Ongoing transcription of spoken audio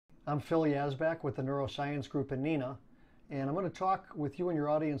I'm Phil Yazbak with the neuroscience group in Nina, and I'm going to talk with you and your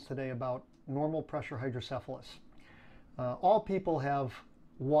audience today about normal pressure hydrocephalus. All people have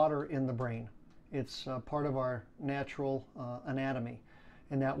water in the brain. It's part of our natural anatomy,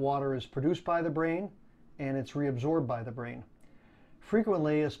 and that water is produced by the brain and it's reabsorbed by the brain.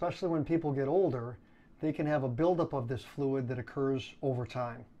 Frequently, especially when people get older, they can have a buildup of this fluid that occurs over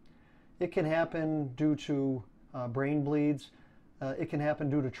time. It can happen due to brain bleeds. It can happen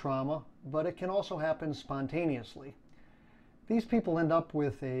due to trauma, but it can also happen spontaneously. These people end up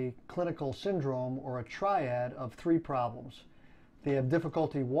with a clinical syndrome or a triad of three problems. They have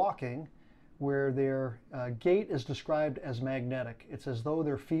difficulty walking, where their gait is described as magnetic. It's as though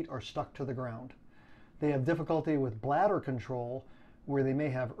their feet are stuck to the ground. They have difficulty with bladder control, where they may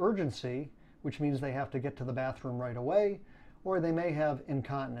have urgency, which means they have to get to the bathroom right away, or they may have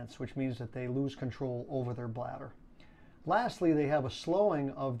incontinence, which means that they lose control over their bladder. Lastly, they have a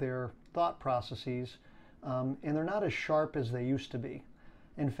slowing of their thought processes, and they're not as sharp as they used to be.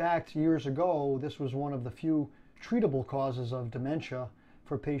 In fact, years ago, this was one of the few treatable causes of dementia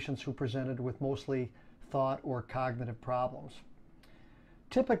for patients who presented with mostly thought or cognitive problems.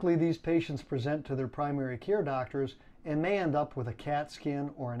 Typically, these patients present to their primary care doctors and may end up with a CAT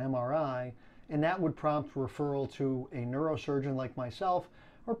scan or an MRI, and that would prompt referral to a neurosurgeon like myself,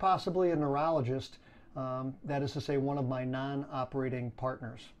 or possibly a neurologist, that is to say, one of my non-operating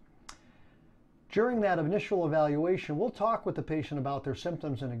partners. During that initial evaluation, we'll talk with the patient about their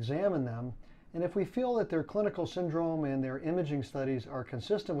symptoms and examine them, and if we feel that their clinical syndrome and their imaging studies are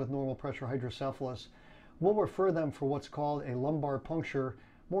consistent with normal pressure hydrocephalus, we'll refer them for what's called a lumbar puncture,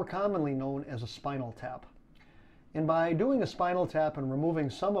 more commonly known as a spinal tap. And by doing a spinal tap and removing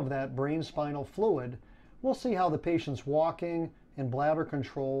some of that brain spinal fluid, we'll see how the patient's walking and bladder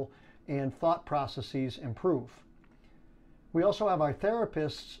control and thought processes improve. We also have our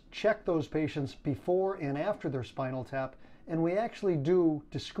therapists check those patients before and after their spinal tap, and we actually do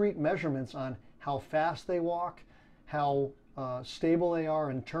discrete measurements on how fast they walk, how stable they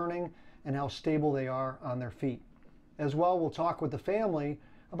are in turning, and how stable they are on their feet. As well, we'll talk with the family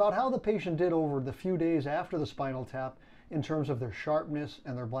about how the patient did over the few days after the spinal tap in terms of their sharpness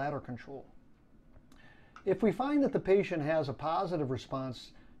and their bladder control. If we find that the patient has a positive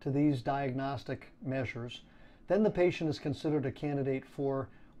response to these diagnostic measures, then the patient is considered a candidate for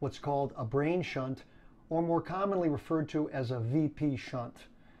what's called a brain shunt, or more commonly referred to as a VP shunt.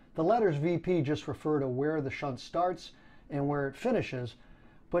 The letters VP just refer to where the shunt starts and where it finishes,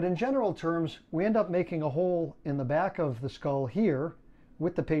 but in general terms, we end up making a hole in the back of the skull here,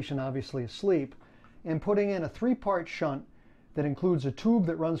 with the patient obviously asleep, and putting in a three-part shunt that includes a tube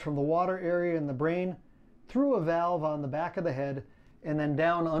that runs from the water area in the brain through a valve on the back of the head and then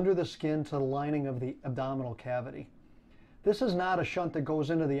down under the skin to the lining of the abdominal cavity. This is not a shunt that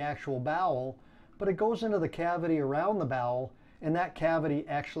goes into the actual bowel, but it goes into the cavity around the bowel, and that cavity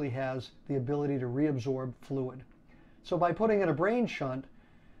actually has the ability to reabsorb fluid. So by putting in a brain shunt,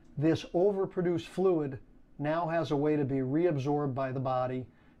 this overproduced fluid now has a way to be reabsorbed by the body,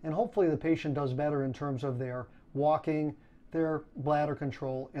 and hopefully the patient does better in terms of their walking, their bladder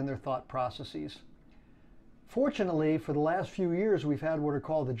control, and their thought processes. Fortunately, for the last few years, we've had what are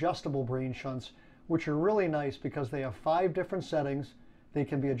called adjustable brain shunts, which are really nice because they have 5 different settings. They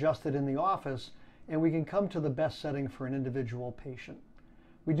can be adjusted in the office, and we can come to the best setting for an individual patient.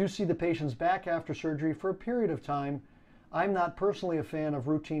 We do see the patients back after surgery for a period of time. I'm not personally a fan of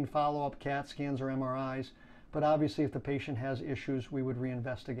routine follow-up CAT scans or MRIs, but obviously if the patient has issues, we would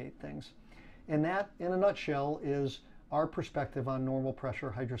reinvestigate things. And that, in a nutshell, is our perspective on normal pressure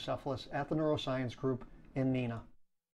hydrocephalus at the Neuroscience Group in Nina.